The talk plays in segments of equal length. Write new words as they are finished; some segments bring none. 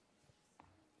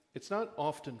It's not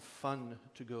often fun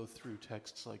to go through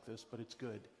texts like this, but it's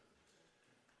good.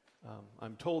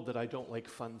 I'm told that I don't like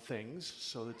fun things,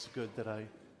 so it's good that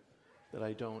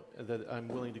I'm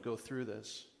willing to go through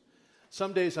this.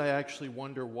 Some days I actually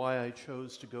wonder why I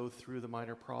chose to go through the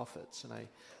Minor Prophets, and I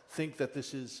think that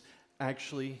this is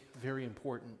actually very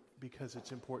important because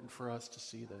it's important for us to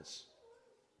see this.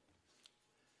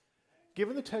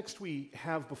 Given the text we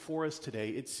have before us today,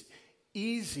 it's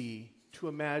easy to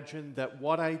imagine that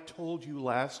what I told you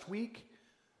last week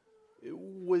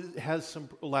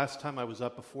last time I was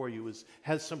up before you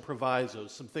has some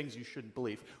provisos, some things you shouldn't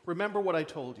believe. Remember what I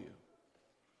told you.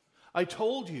 I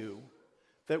told you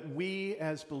that we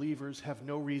as believers have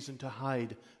no reason to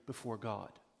hide before God.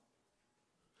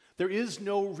 There is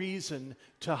no reason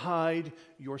to hide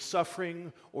your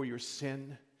suffering or your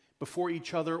sin before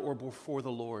each other or before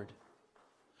the Lord.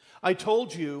 I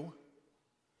told you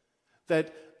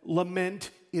that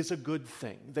lament is a good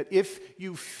thing, that if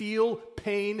you feel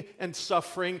pain and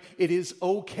suffering, it is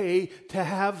okay to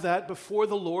have that before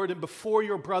the Lord and before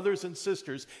your brothers and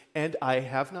sisters. And I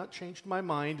have not changed my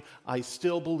mind. I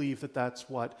still believe that that's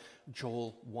what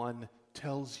Joel 1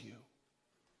 tells you.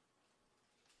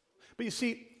 But you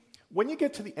see, when you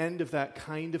get to the end of that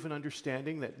kind of an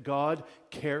understanding that God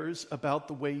cares about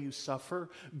the way you suffer,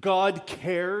 God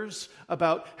cares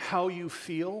about how you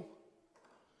feel,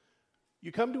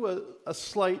 you come to a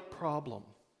slight problem.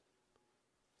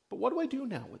 But what do I do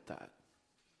now with that?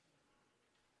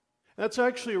 That's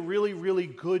actually a really, really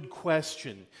good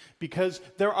question, because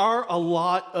there are a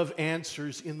lot of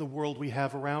answers in the world we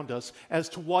have around us as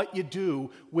to what you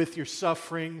do with your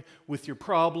suffering, with your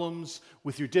problems,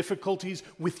 with your difficulties,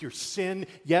 with your sin,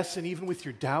 yes, and even with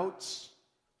your doubts.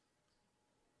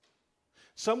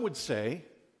 Some would say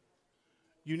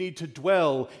you need to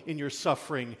dwell in your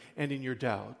suffering and in your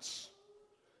doubts.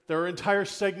 There are entire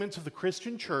segments of the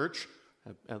Christian church,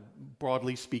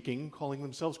 broadly speaking, calling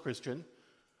themselves Christian,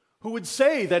 who would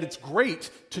say that it's great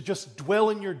to just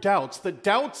dwell in your doubts, that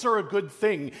doubts are a good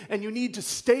thing, and you need to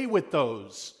stay with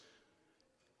those.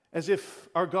 As if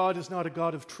our God is not a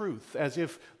God of truth, as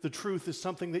if the truth is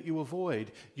something that you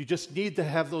avoid. You just need to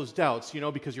have those doubts,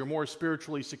 because you're more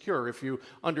spiritually secure if you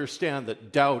understand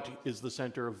that doubt is the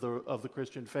center of the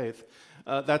Christian faith.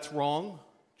 That's wrong,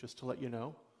 just to let you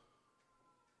know.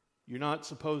 You're not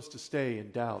supposed to stay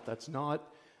in doubt. That's not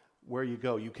where you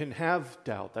go. You can have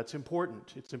doubt. That's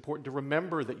important. It's important to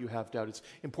remember that you have doubt. It's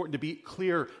important to be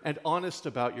clear and honest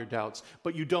about your doubts.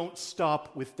 But you don't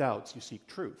stop with doubts. You seek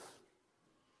truth.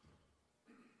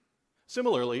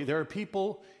 Similarly, there are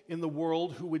people in the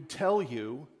world who would tell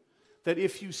you that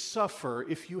if you suffer,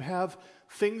 if you have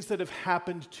things that have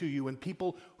happened to you and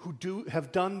people who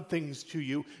have done things to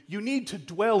you, you need to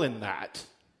dwell in that.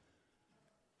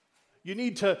 You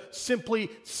need to simply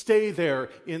stay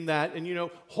there in that and,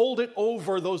 hold it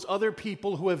over those other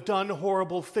people who have done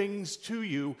horrible things to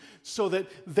you so that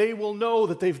they will know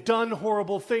that they've done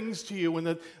horrible things to you and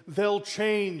that they'll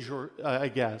change, I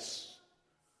guess.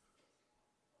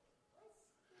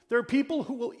 There are people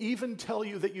who will even tell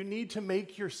you that you need to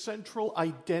make your central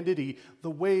identity the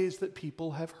ways that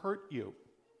people have hurt you.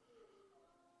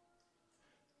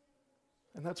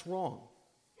 And that's wrong.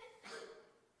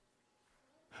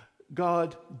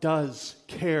 God does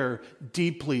care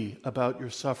deeply about your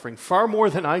suffering, far more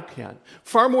than I can,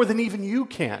 far more than even you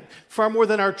can, far more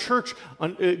than our church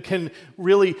can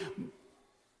really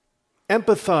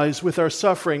empathize with our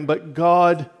suffering, but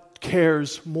God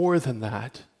cares more than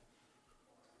that.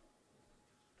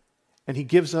 And He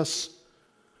gives us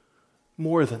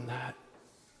more than that.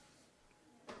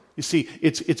 You see,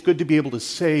 it's good to be able to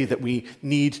say that we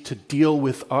need to deal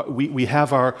with, we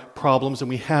have our problems and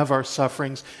we have our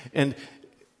sufferings. And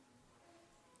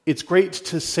it's great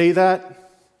to say that,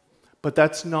 but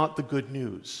that's not the good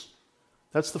news.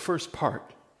 That's the first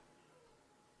part.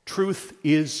 Truth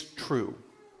is true.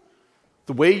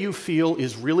 The way you feel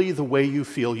is really the way you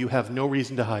feel. You have no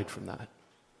reason to hide from that.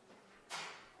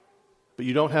 But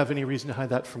you don't have any reason to hide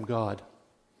that from God.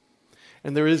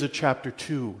 And there is a chapter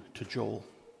 2 to Joel.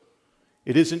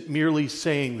 It isn't merely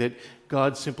saying that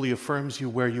God simply affirms you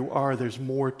where you are. There's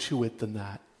more to it than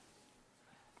that.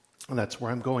 And that's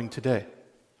where I'm going today.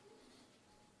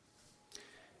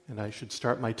 And I should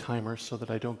start my timer so that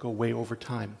I don't go way over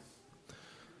time.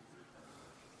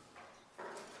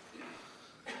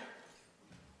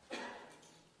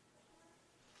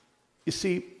 You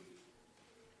see,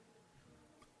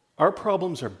 our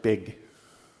problems are big.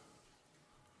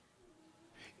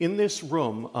 In this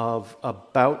room of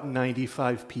about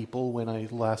 95 people, when I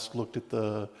last looked at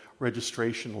the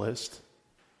registration list,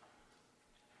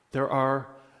 there are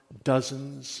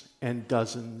dozens and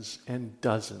dozens and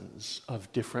dozens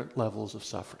of different levels of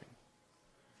suffering.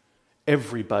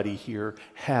 Everybody here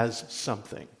has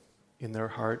something in their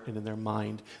heart and in their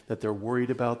mind that they're worried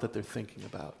about, that they're thinking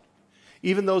about.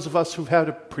 Even those of us who've had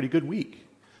a pretty good week,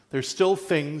 there's still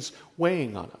things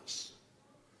weighing on us.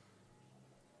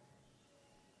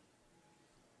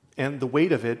 And the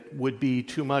weight of it would be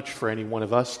too much for any one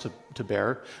of us to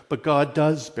bear, but God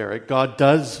does bear it. God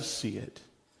does see it.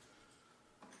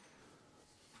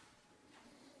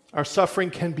 Our suffering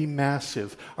can be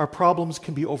massive. Our problems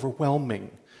can be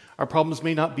overwhelming. Our problems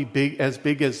may not be as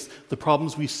big as the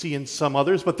problems we see in some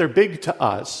others, but they're big to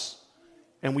us,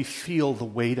 and we feel the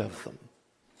weight of them.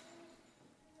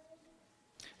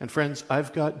 And friends,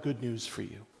 I've got good news for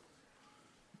you.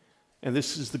 And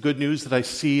this is the good news that I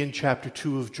see in chapter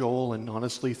 2 of Joel and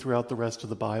honestly throughout the rest of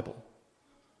the Bible.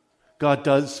 God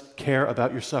does care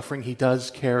about your suffering. He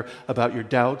does care about your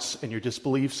doubts and your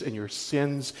disbeliefs and your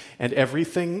sins and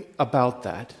everything about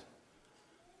that.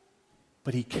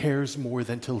 But He cares more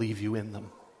than to leave you in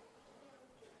them.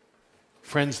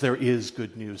 Friends, there is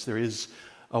good news. There is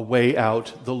a way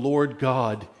out. The Lord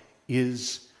God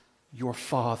is your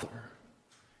Father.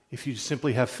 If you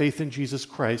simply have faith in Jesus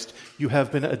Christ, you have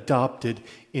been adopted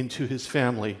into His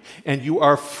family. And you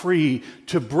are free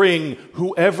to bring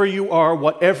whoever you are,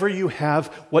 whatever you have,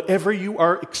 whatever you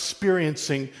are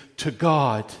experiencing to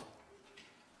God.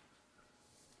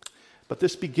 But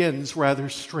this begins rather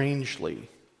strangely.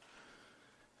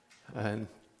 And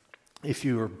if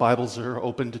your Bibles are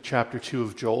open to chapter 2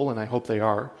 of Joel, and I hope they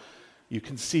are, you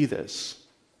can see this.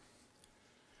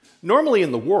 Normally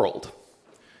in the world,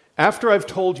 after I've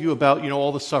told you about,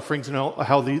 all the sufferings and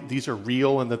how these are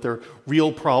real and that they're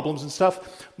real problems and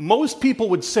stuff, most people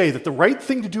would say that the right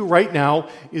thing to do right now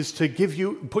is to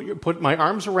put my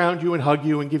arms around you and hug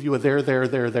you and give you a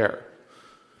there.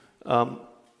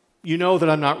 You know that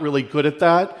I'm not really good at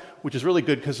that, which is really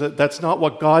good because that's not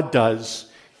what God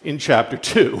does in chapter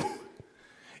 2.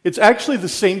 It's actually the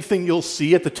same thing you'll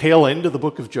see at the tail end of the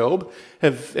book of Job.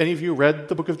 Have any of you read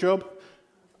the book of Job?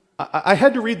 I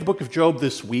had to read the book of Job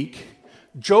this week.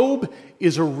 Job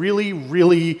is a really,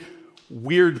 really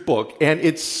weird book, and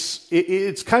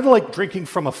it's kind of like drinking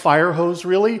from a fire hose,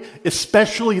 really,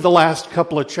 especially the last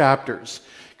couple of chapters.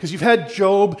 Because you've had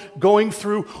Job going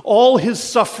through all his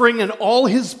suffering and all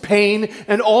his pain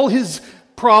and all his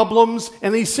problems,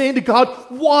 and he's saying to God,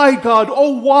 "Why, God?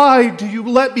 Oh, why do you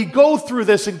let me go through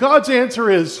this?" And God's answer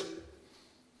is,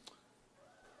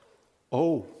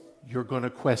 "Oh, you're going to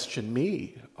question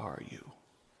me, are you?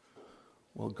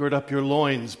 Well, gird up your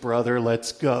loins, brother,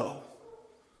 let's go."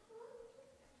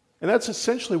 And that's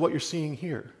essentially what you're seeing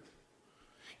here.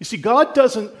 You see, God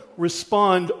doesn't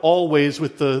respond always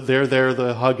with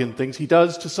the hug and things. He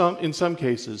does in some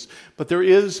cases, but there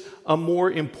is a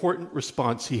more important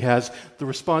response He has, the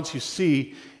response you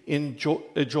see in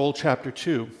Joel chapter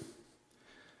 2.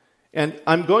 And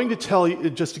I'm going to tell you,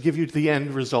 just to give you the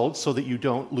end result so that you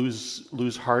don't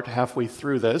lose heart halfway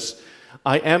through this,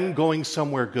 I am going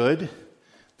somewhere good.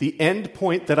 The end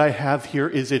point that I have here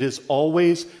is it is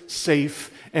always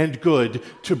safe and good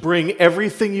to bring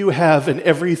everything you have and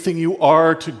everything you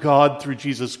are to God through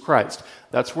Jesus Christ.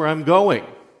 That's where I'm going.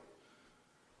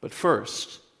 But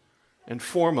first and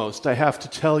foremost, I have to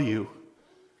tell you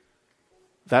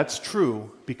that's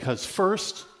true because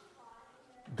first,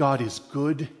 God is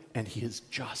good and He is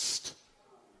just.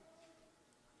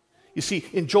 You see,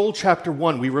 in Joel chapter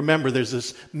 1, we remember there's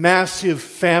this massive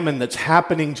famine that's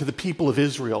happening to the people of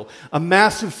Israel. A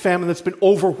massive famine that's been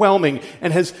overwhelming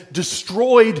and has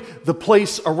destroyed the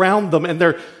place around them, and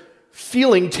they're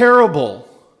feeling terrible.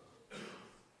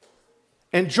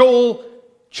 And Joel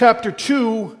chapter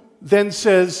 2 then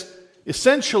says,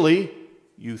 essentially,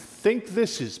 you think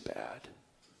this is bad.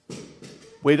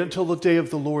 Wait until the day of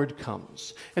the Lord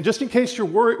comes. And just in case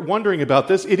you're wondering about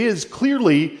this, it is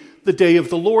clearly the day of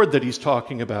the Lord that he's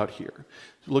talking about here.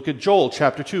 Look at Joel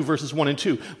chapter 2, verses 1 and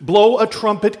 2. Blow a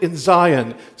trumpet in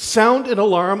Zion. Sound an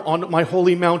alarm on my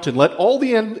holy mountain. Let all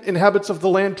the inhabitants of the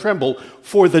land tremble,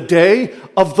 for the day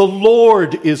of the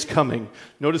Lord is coming.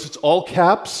 Notice it's all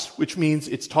caps, which means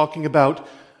it's talking about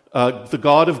the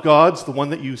God of gods, the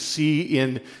one that you see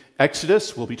in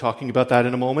Exodus. We'll be talking about that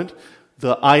in a moment.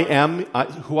 The I am,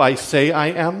 who I say I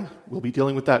am, we'll be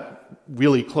dealing with that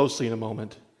really closely in a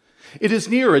moment. It is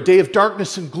near, a day of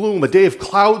darkness and gloom, a day of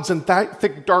clouds and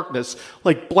thick darkness.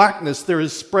 Like blackness there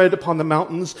is spread upon the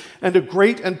mountains, and a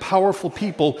great and powerful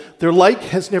people. Their like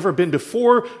has never been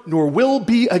before, nor will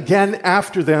be again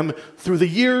after them, through the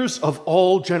years of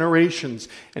all generations.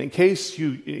 And in case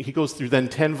he goes through then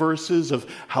 10 verses of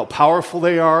how powerful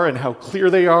they are and how clear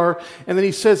they are. And then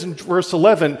he says in verse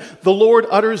 11, the Lord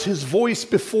utters his voice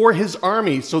before his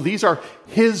army. So these are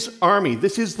his army.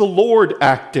 This is the Lord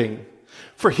acting.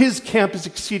 For his camp is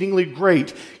exceedingly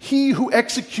great. He who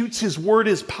executes his word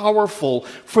is powerful.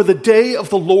 For the day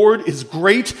of the Lord is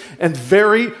great and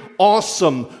very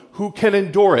awesome. Who can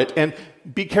endure it? And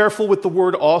be careful with the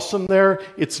word awesome there.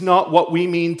 It's not what we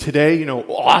mean today,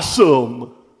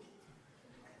 awesome.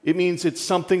 It means it's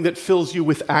something that fills you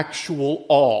with actual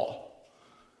awe.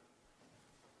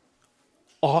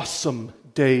 Awesome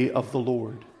day of the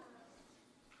Lord.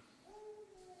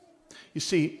 You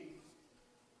see,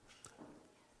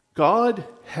 God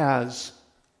has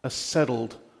a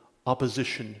settled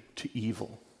opposition to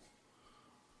evil.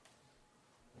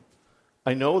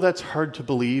 I know that's hard to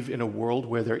believe in a world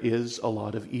where there is a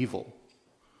lot of evil,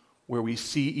 where we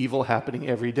see evil happening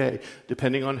every day.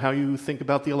 Depending on how you think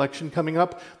about the election coming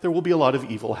up, there will be a lot of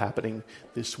evil happening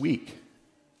this week.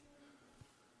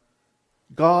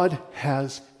 God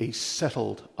has a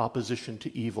settled opposition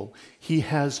to evil. He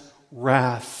has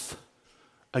wrath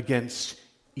against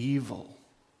evil.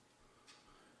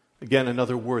 Again,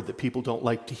 another word that people don't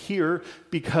like to hear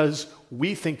because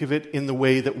we think of it in the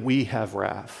way that we have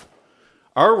wrath.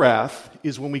 Our wrath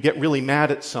is when we get really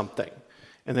mad at something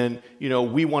and then,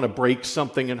 we want to break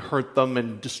something and hurt them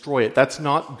and destroy it. That's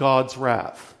not God's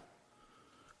wrath.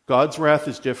 God's wrath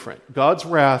is different. God's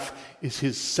wrath is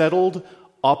his settled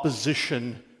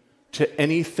opposition to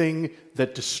anything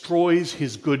that destroys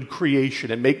his good creation.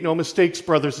 And make no mistakes,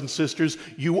 brothers and sisters,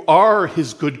 you are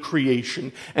his good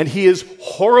creation, and he is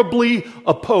horribly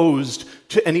opposed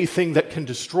to anything that can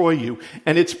destroy you.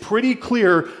 And it's pretty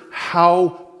clear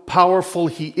how powerful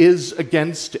he is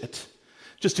against it.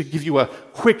 Just to give you a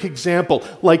quick example,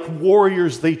 like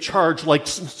warriors they charge, like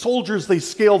soldiers they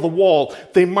scale the wall,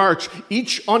 they march,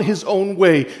 each on his own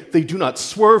way. They do not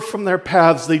swerve from their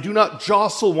paths, they do not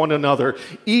jostle one another.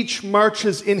 Each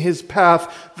marches in his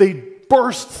path, they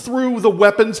burst through the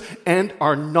weapons and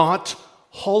are not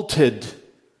halted.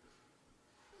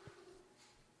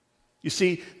 You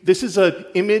see, this is an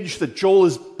image that Joel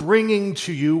is bringing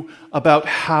to you about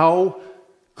how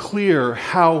clear,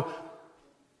 how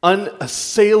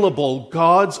unassailable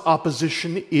God's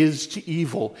opposition is to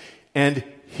evil, and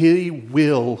he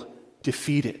will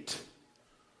defeat it.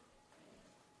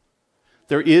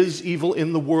 There is evil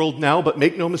in the world now, but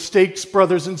make no mistakes,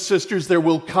 brothers and sisters, there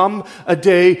will come a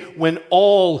day when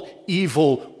all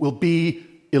evil will be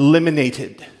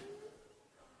eliminated.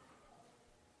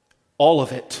 All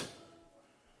of it.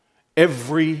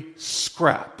 Every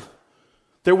scrap.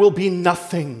 There will be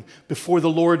nothing before the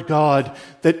Lord God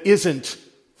that isn't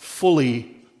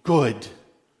fully good.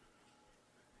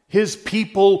 His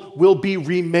people will be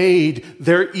remade.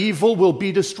 Their evil will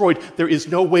be destroyed. There is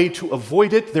no way to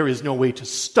avoid it. There is no way to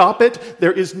stop it.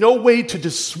 There is no way to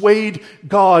dissuade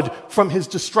God from his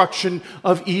destruction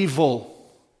of evil.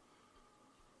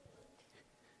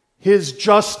 His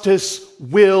justice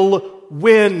will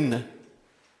win.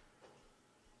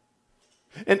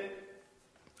 And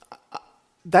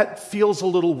that feels a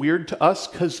little weird to us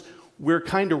because we're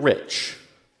kind of rich.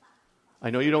 I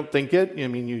know you don't think it. I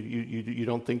mean, you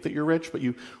don't think that you're rich, but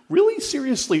you really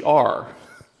seriously are.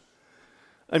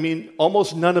 I mean,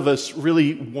 almost none of us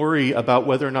really worry about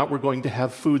whether or not we're going to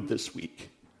have food this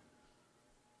week.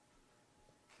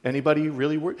 Anybody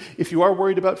really worry? If you are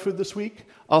worried about food this week,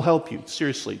 I'll help you.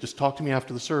 Seriously, just talk to me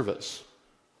after the service.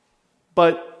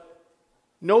 But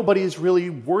nobody's really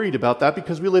worried about that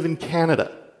because we live in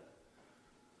Canada.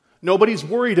 Nobody's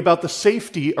worried about the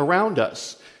safety around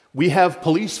us. We have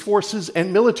police forces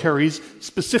and militaries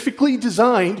specifically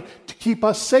designed to keep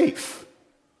us safe.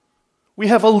 We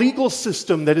have a legal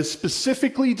system that is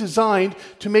specifically designed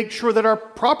to make sure that our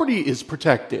property is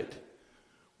protected.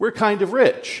 We're kind of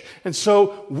rich. And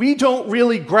so we don't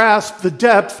really grasp the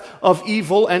depth of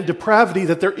evil and depravity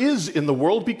that there is in the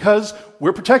world because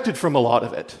we're protected from a lot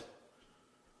of it.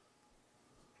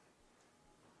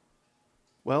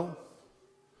 Well,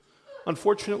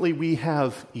 unfortunately, we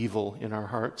have evil in our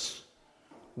hearts.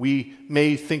 We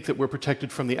may think that we're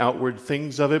protected from the outward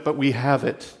things of it, but we have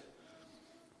it.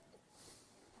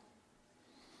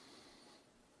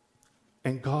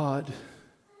 And God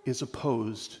is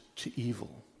opposed to evil.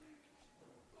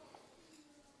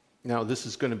 Now, this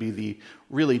is going to be the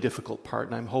really difficult part,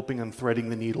 and I'm hoping I'm threading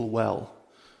the needle well.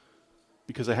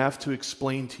 because I have to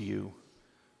explain to you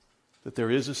that there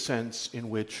is a sense in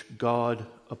which God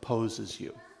opposes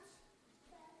you.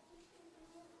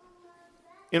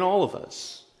 In all of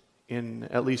us, in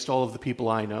at least all of the people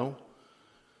I know,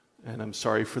 and I'm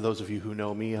sorry for those of you who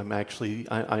know me,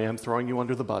 I am throwing you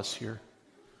under the bus here.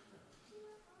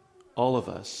 All of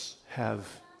us have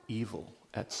evil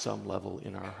at some level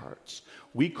in our hearts.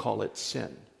 We call it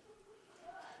sin.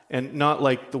 And not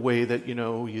like the way that,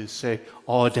 you say,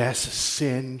 oh, that's a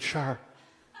sin, sure.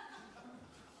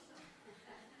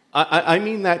 I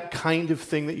mean that kind of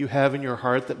thing that you have in your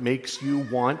heart that makes you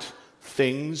want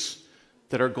things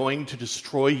that are going to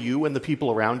destroy you and the people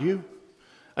around you.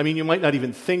 I mean, you might not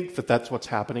even think that that's what's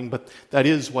happening, but that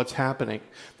is what's happening.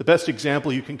 The best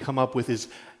example you can come up with is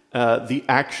the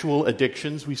actual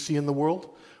addictions we see in the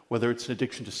world, whether it's an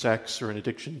addiction to sex or an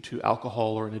addiction to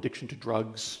alcohol or an addiction to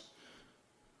drugs.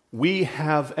 We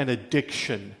have an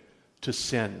addiction to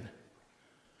sin.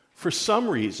 For some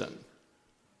reason,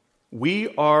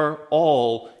 we are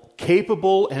all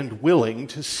capable and willing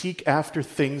to seek after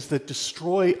things that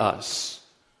destroy us.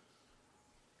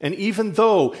 And even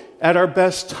though at our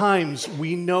best times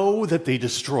we know that they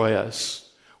destroy us,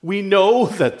 we know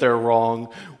that they're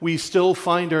wrong, we still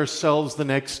find ourselves the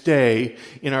next day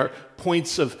in our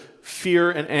points of fear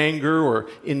and anger, or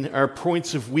in our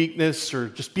points of weakness, or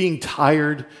just being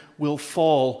tired, will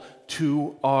fall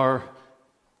to our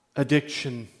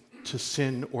addiction to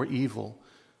sin or evil.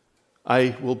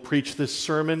 I will preach this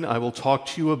sermon. I will talk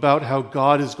to you about how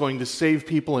God is going to save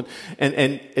people.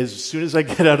 And as soon as I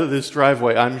get out of this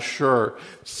driveway, I'm sure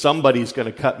somebody's going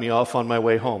to cut me off on my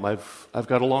way home. I've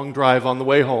got a long drive on the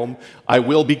way home. I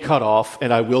will be cut off,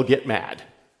 and I will get mad.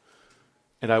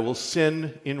 And I will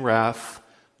sin in wrath,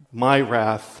 my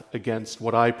wrath against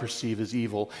what I perceive as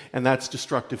evil. And that's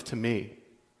destructive to me.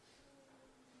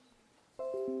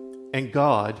 And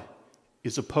God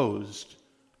is opposed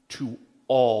to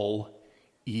all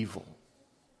evil.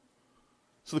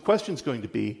 So the question is going to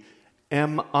be,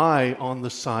 am I on the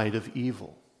side of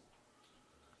evil?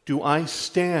 Do I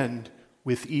stand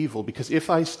with evil? Because if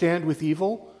I stand with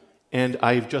evil, and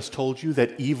I've just told you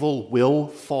that evil will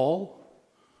fall,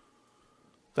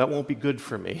 that won't be good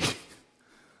for me.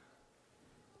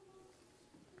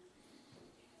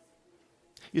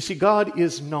 You see, God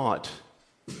is not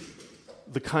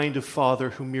the kind of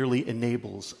father who merely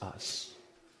enables us.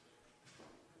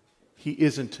 He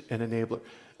isn't an enabler.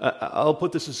 I'll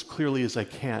put this as clearly as I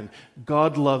can.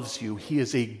 God loves you. He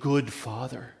is a good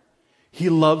father. He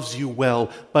loves you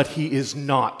well, but he is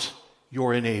not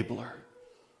your enabler.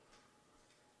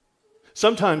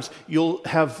 Sometimes you'll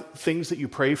have things that you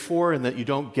pray for and that you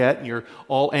don't get, and you're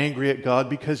all angry at God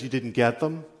because you didn't get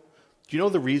them. Do you know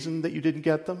the reason that you didn't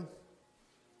get them?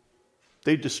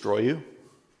 They'd destroy you.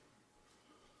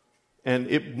 And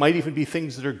it might even be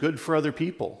things that are good for other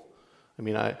people. I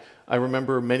mean, I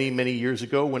remember many, many years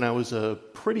ago when I was a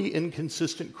pretty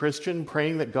inconsistent Christian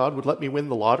praying that God would let me win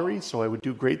the lottery so I would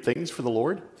do great things for the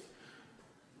Lord.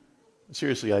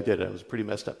 Seriously, I did. I was a pretty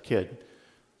messed up kid.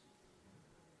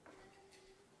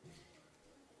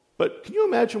 But can you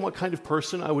imagine what kind of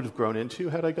person I would have grown into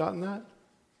had I gotten that?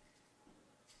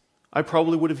 I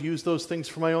probably would have used those things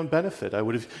for my own benefit. I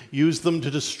would have used them to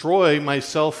destroy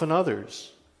myself and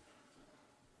others.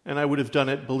 And I would have done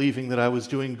it believing that I was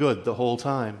doing good the whole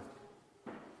time.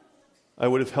 I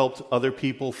would have helped other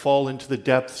people fall into the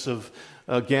depths of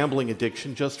a gambling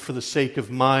addiction just for the sake of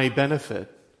my benefit. And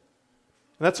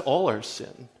that's all our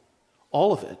sin.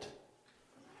 All of it.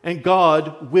 And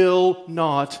God will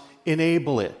not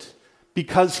enable it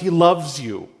because he loves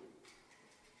you.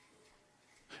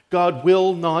 God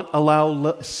will not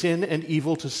allow sin and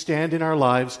evil to stand in our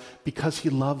lives because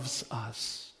he loves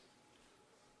us.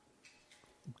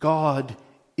 God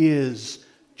is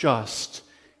just.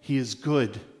 He is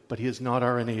good, but he is not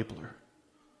our enabler.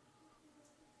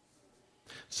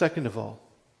 Second of all,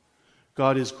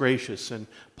 God is gracious, and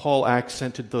Paul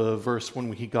accented the verse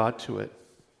when he got to it.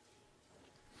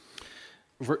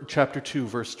 Chapter 2,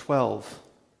 verse 12.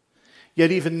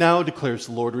 Yet even now, declares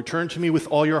the Lord, return to me with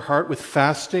all your heart, with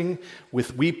fasting,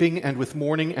 with weeping, and with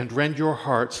mourning, and rend your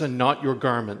hearts and not your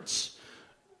garments.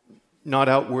 Not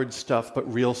outward stuff,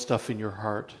 but real stuff in your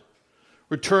heart.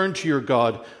 Return to your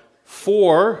God,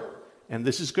 for, and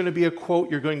this is going to be a quote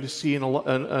you're going to see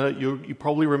you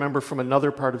probably remember from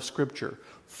another part of Scripture.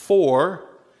 For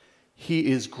he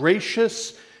is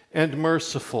gracious and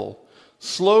merciful,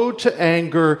 slow to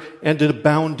anger and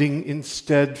abounding in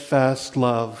steadfast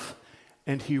love,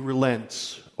 and he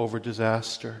relents over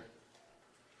disaster.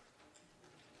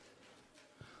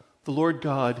 The Lord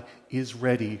God is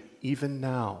ready even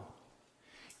now,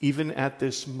 even at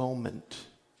this moment,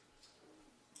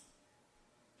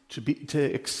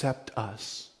 to accept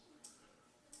us.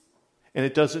 And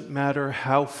it doesn't matter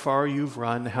how far you've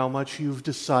run, how much you've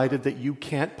decided that you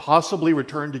can't possibly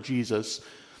return to Jesus.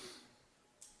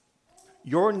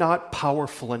 You're not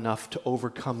powerful enough to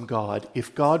overcome God.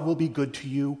 If God will be good to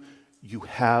you, you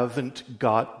haven't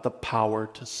got the power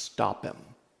to stop him.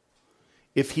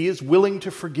 If he is willing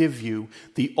to forgive you,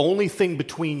 the only thing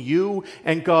between you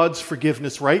and God's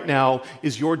forgiveness right now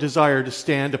is your desire to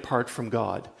stand apart from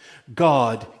God.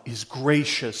 God is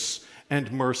gracious and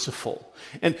merciful.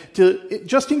 And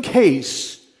just in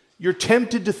case you're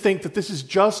tempted to think that this is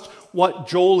just what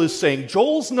Joel is saying,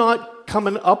 Joel's not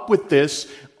coming up with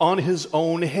this on his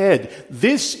own head.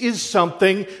 This is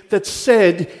something that's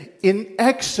said in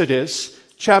Exodus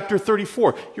chapter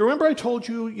 34. You remember I told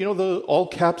you, the all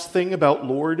caps thing about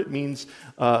Lord? It means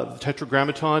the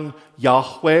tetragrammaton,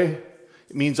 Yahweh.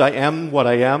 It means I am what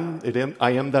I am.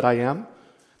 I am that I am.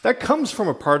 That comes from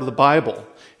a part of the Bible.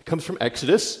 It comes from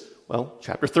Exodus,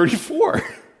 chapter 34.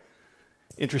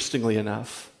 Interestingly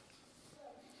enough.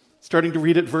 Starting to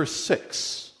read at verse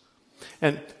 6.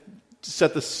 And to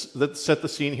set the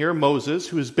scene here, Moses,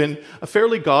 who has been a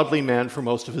fairly godly man for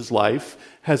most of his life,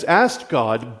 has asked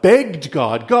God, begged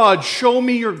God, God, show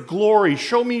me your glory,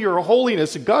 show me your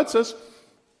holiness. And God says,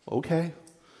 okay,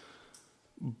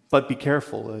 but be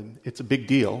careful. It's a big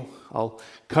deal. I'll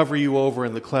cover you over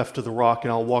in the cleft of the rock,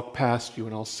 and I'll walk past you,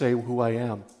 and I'll say who I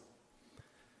am.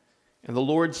 And the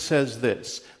Lord says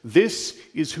this. This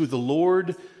is who the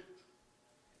Lord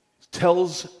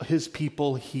tells his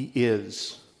people he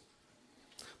is.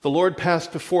 The Lord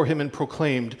passed before him and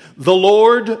proclaimed, the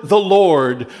Lord,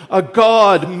 a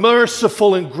God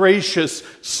merciful and gracious,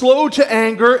 slow to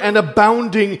anger and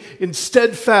abounding in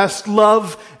steadfast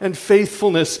love and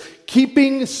faithfulness,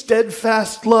 keeping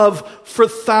steadfast love for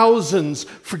thousands,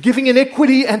 forgiving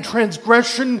iniquity and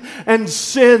transgression and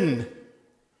sin.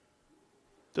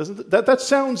 Doesn't that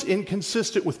sounds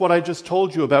inconsistent with what I just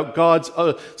told you about God's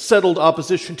settled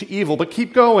opposition to evil, but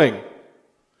keep going.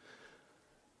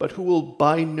 But who will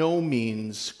by no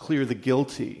means clear the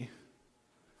guilty,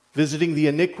 visiting the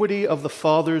iniquity of the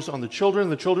fathers on the children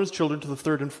and the children's children to the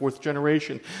third and fourth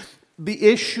generation. The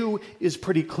issue is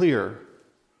pretty clear.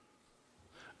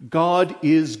 God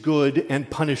is good and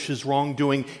punishes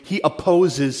wrongdoing. He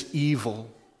opposes evil.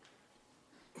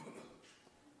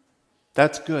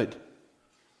 That's good.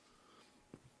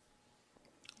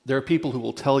 There are people who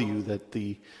will tell you that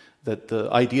the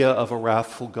idea of a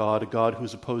wrathful God, a God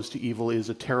who's opposed to evil, is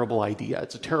a terrible idea.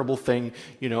 It's a terrible thing.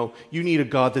 You need a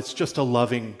God that's just a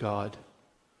loving God.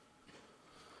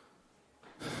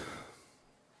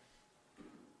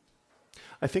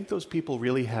 I think those people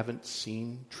really haven't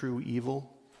seen true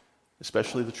evil,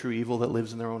 especially the true evil that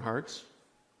lives in their own hearts.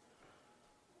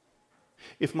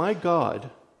 If my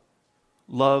God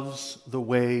loves the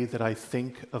way that I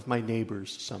think of my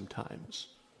neighbors sometimes,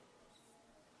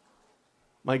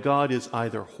 my God is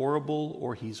either horrible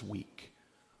or he's weak,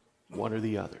 one or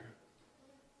the other.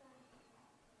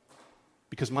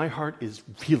 Because my heart is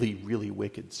really, really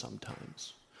wicked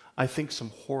sometimes. I think some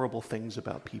horrible things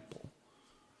about people.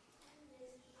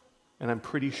 And I'm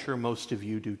pretty sure most of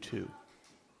you do too.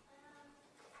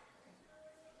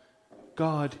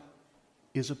 God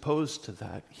is opposed to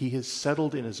that. He is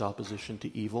settled in his opposition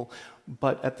to evil,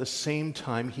 but at the same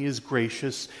time, he is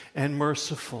gracious and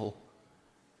merciful.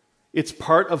 It's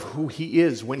part of who he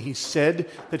is. When he said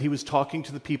that he was talking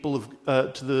to the people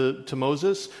to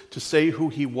Moses to say who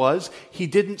he was, he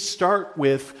didn't start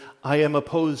with, I am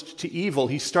opposed to evil.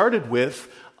 He started with,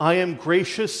 I am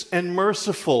gracious and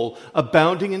merciful,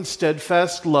 abounding in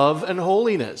steadfast love and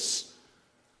holiness.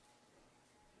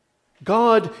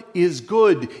 God is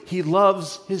good. He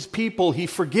loves his people. He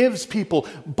forgives people.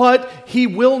 But he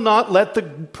will not let the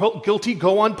guilty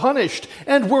go unpunished.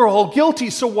 And we're all guilty,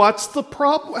 so what's the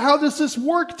problem? How does this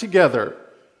work together?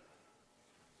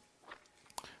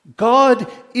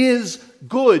 God is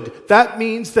good. That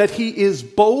means that he is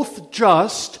both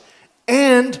just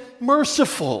and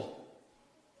merciful.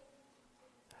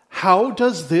 How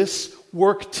does this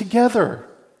work together?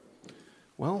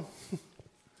 Well,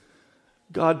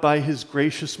 God, by his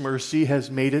gracious mercy,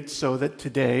 has made it so that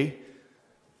today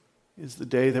is the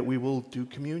day that we will do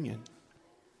communion.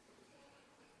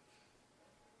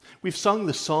 We've sung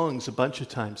the songs a bunch of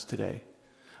times today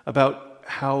about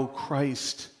how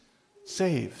Christ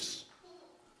saves,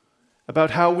 about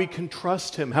how we can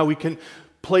trust him, how we can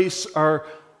place our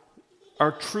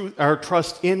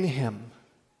trust in him,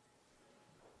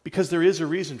 because there is a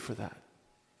reason for that.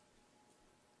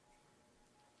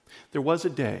 There was a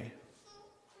day,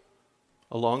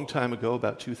 a long time ago,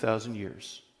 about 2,000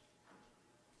 years,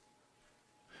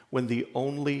 when the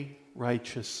only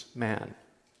righteous man.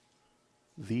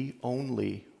 The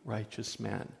only righteous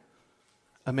man.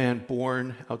 A man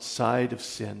born outside of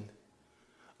sin.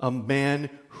 A man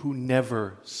who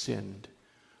never sinned.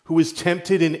 Who is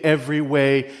tempted in every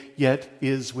way, yet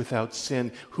is without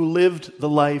sin. Who lived the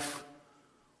life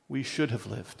we should have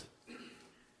lived.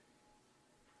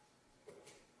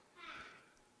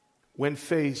 When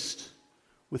faced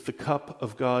with the cup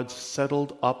of God's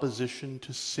settled opposition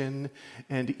to sin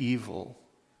and evil,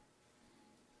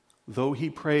 though he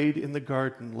prayed in the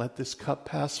garden, "Let this cup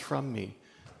pass from me,"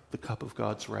 the cup of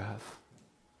God's wrath.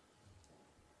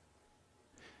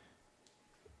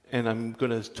 And I'm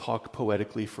going to talk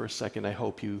poetically for a second. I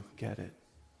hope you get it.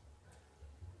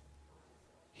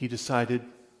 He decided,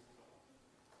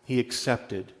 he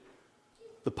accepted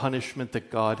the punishment that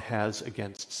God has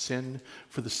against sin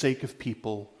for the sake of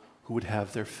people who would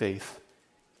have their faith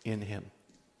in him.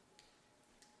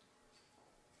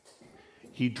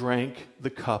 He drank the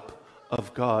cup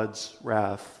of God's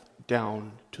wrath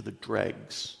down to the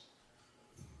dregs.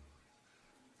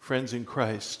 Friends in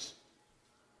Christ,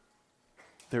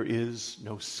 there is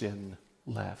no sin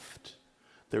left.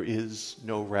 There is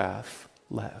no wrath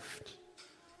left.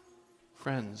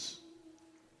 Friends,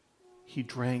 he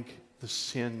drank the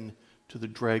sin to the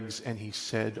dregs, and he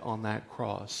said on that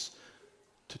cross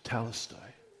to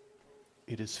Telestai,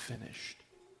 "It is finished."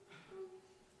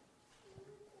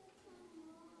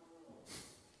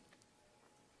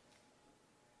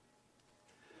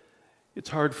 It's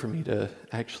hard for me to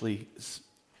actually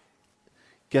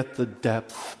get the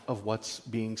depth of what's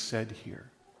being said here.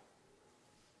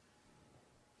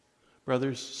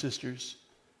 Brothers, sisters,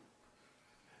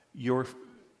 your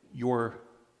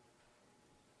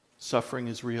suffering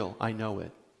is real. I know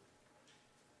it.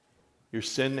 Your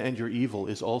sin and your evil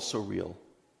is also real.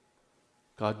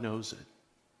 God knows it.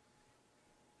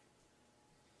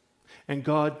 And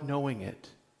God, knowing it,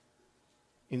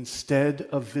 instead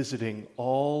of visiting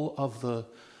all of the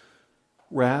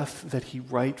wrath that he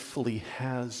rightfully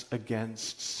has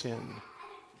against sin,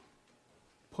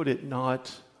 put it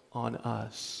not on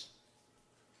us,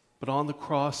 but on the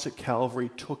cross at Calvary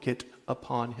took it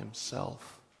upon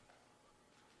himself.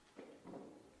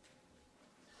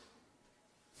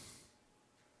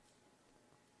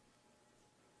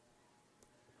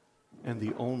 And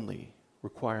the only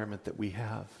requirement that we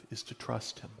have is to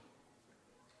trust him.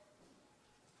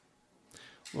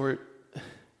 Lord,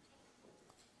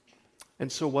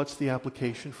 and so what's the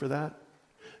application for that?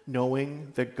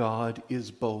 Knowing that God is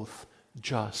both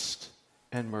just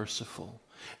and merciful.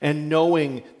 And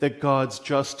knowing that God's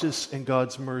justice and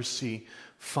God's mercy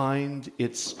find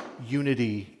its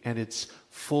unity and its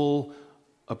full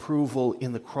approval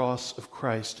in the cross of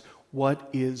Christ. What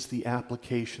is the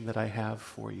application that I have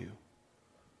for you?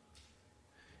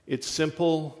 It's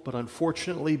simple, but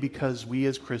unfortunately, because we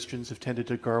as Christians have tended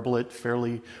to garble it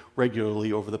fairly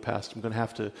regularly over the past, I'm going to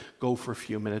have to go for a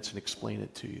few minutes and explain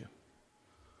it to you.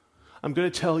 I'm going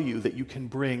to tell you that you can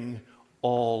bring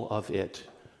all of it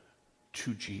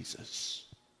to Jesus.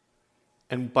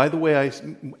 And by the way,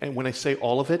 when I say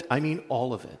all of it, I mean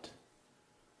all of it.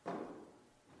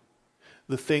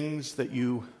 The things that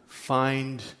you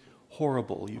find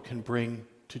horrible, you can bring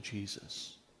to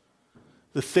Jesus.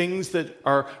 The things that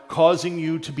are causing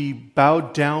you to be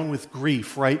bowed down with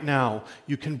grief right now,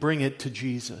 you can bring it to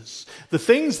Jesus. The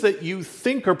things that you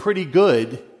think are pretty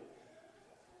good,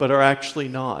 but are actually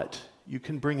not, you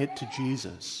can bring it to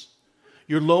Jesus.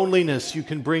 Your loneliness, you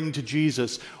can bring to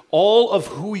Jesus. All of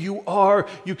who you are,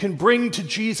 you can bring to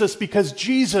Jesus, because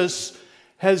Jesus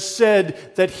has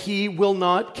said that he will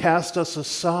not cast us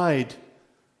aside.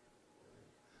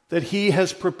 That he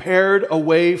has prepared a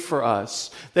way for us,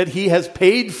 that he has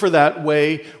paid for that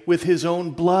way with his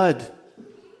own blood.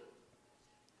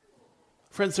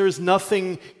 Friends, there is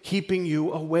nothing keeping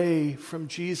you away from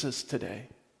Jesus today.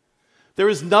 There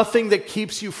is nothing that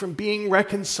keeps you from being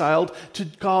reconciled to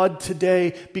God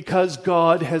today, because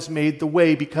God has made the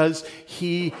way, because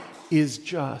he is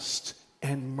just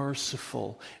and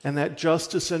merciful. And that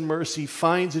justice and mercy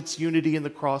finds its unity in the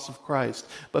cross of Christ.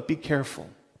 But be careful.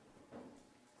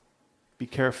 Be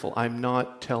careful. I'm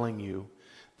not telling you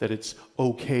that it's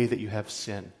okay that you have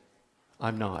sin.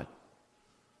 I'm not.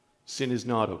 Sin is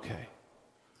not okay.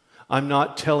 I'm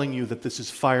not telling you that this is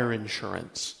fire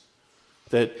insurance.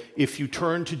 That if you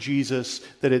turn to Jesus,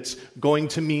 that it's going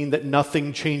to mean that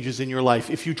nothing changes in your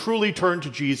life. If you truly turn to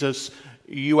Jesus,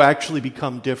 you actually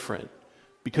become different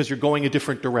because you're going a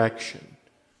different direction.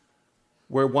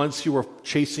 Where once you were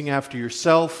chasing after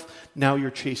yourself, now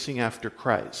you're chasing after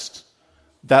Christ.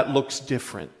 That looks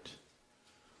different.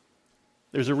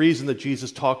 There's a reason that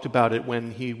Jesus talked about it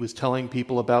when he was telling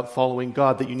people about following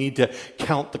God, that you need to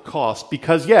count the cost.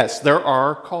 Because yes, there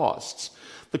are costs.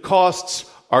 The costs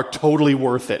are totally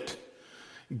worth it.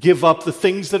 Give up the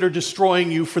things that are destroying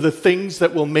you for the things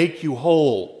that will make you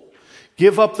whole.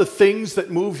 Give up the things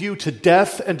that move you to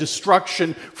death and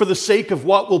destruction for the sake of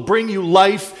what will bring you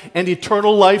life and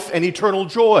eternal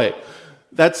joy.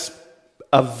 That's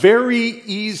a very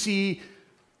easy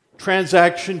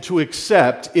transaction to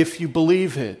accept if you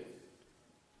believe it.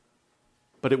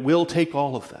 But it will take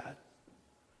all of that.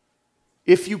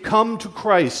 If you come to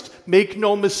Christ, make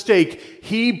no mistake,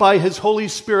 He, by His Holy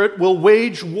Spirit, will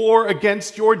wage war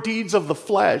against your deeds of the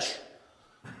flesh.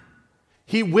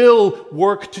 He will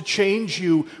work to change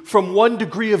you from one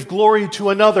degree of glory to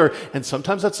another. And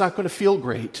sometimes that's not going to feel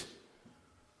great.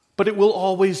 But it will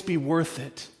always be worth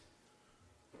it.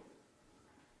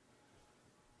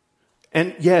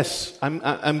 And yes, I'm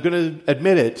going to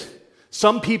admit it.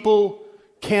 Some people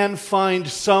can find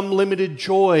some limited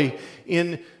joy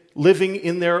in living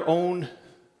in their own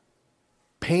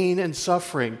pain and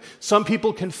suffering. Some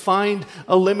people can find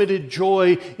a limited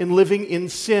joy in living in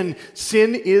sin.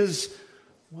 Sin is,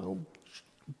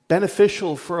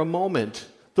 beneficial for a moment.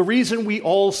 The reason we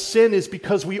all sin is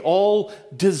because we all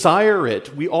desire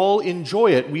it. We all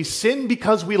enjoy it. We sin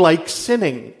because we like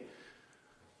sinning.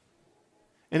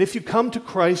 And if you come to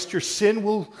Christ, your sin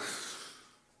will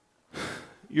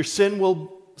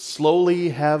slowly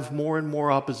have more and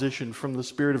more opposition from the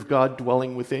Spirit of God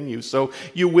dwelling within you. So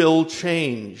you will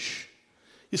change.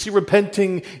 You see,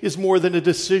 repenting is more than a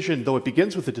decision, though it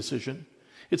begins with a decision.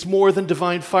 It's more than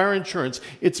divine fire insurance.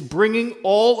 It's bringing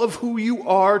all of who you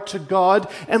are to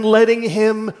God and letting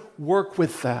Him work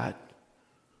with that.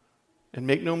 And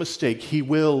make no mistake, He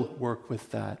will work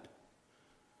with that.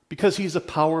 Because He's a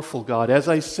powerful God. As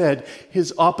I said,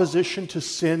 His opposition to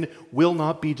sin will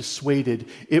not be dissuaded.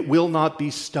 It will not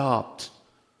be stopped.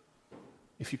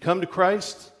 If you come to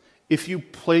Christ, if you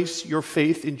place your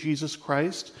faith in Jesus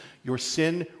Christ, your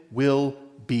sin will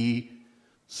be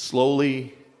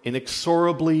slowly,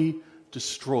 inexorably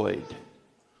destroyed.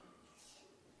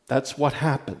 That's what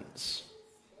happens.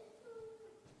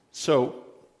 So,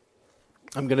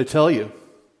 I'm going to tell you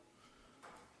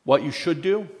what you should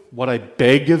do, what I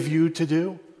beg of you to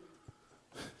do.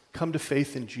 Come to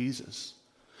faith in Jesus.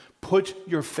 Put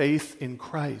your faith in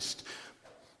Christ.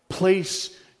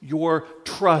 Place your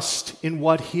trust in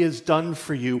what He has done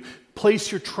for you.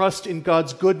 Place your trust in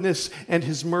God's goodness and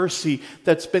His mercy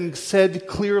that's been said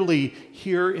clearly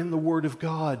here in the Word of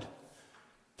God,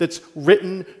 that's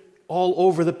written all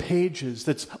over the pages,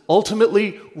 that's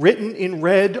ultimately written in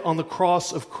red on the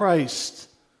cross of Christ.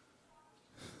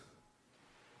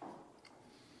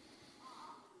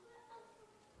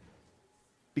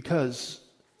 Because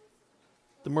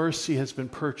the mercy has been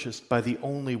purchased by the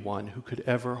only one who could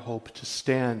ever hope to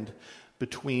stand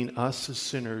between us as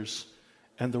sinners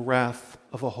and the wrath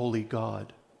of a holy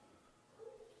God,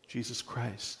 Jesus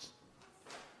Christ.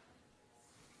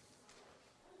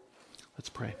 Let's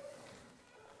pray.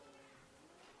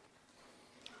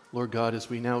 Lord God, as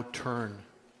we now turn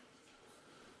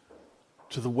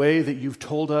to the way that You've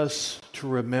told us to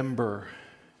remember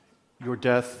Your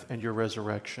death and Your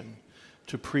resurrection,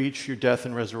 to preach Your death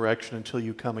and resurrection until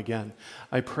You come again,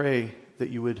 I pray that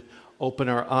You would open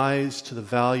our eyes to the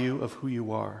value of who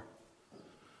You are.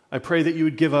 I pray that You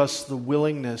would give us the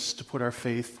willingness to put our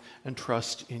faith and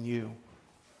trust in You.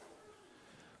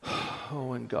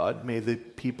 Oh, and God, may the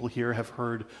people here have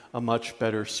heard a much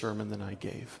better sermon than I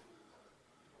gave.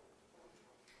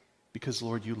 Because,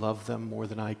 Lord, You love them more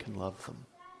than I can love them.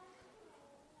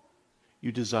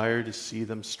 You desire to see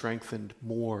them strengthened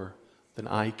more than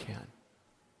I can.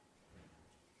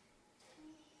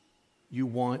 You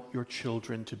want Your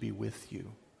children to be with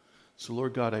You. So,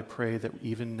 Lord God, I pray that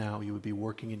even now You would be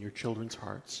working in Your children's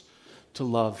hearts to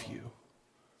love You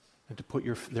and to put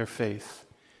their faith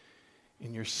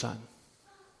in Your Son.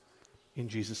 In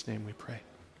Jesus' name we pray.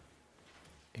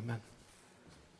 Amen.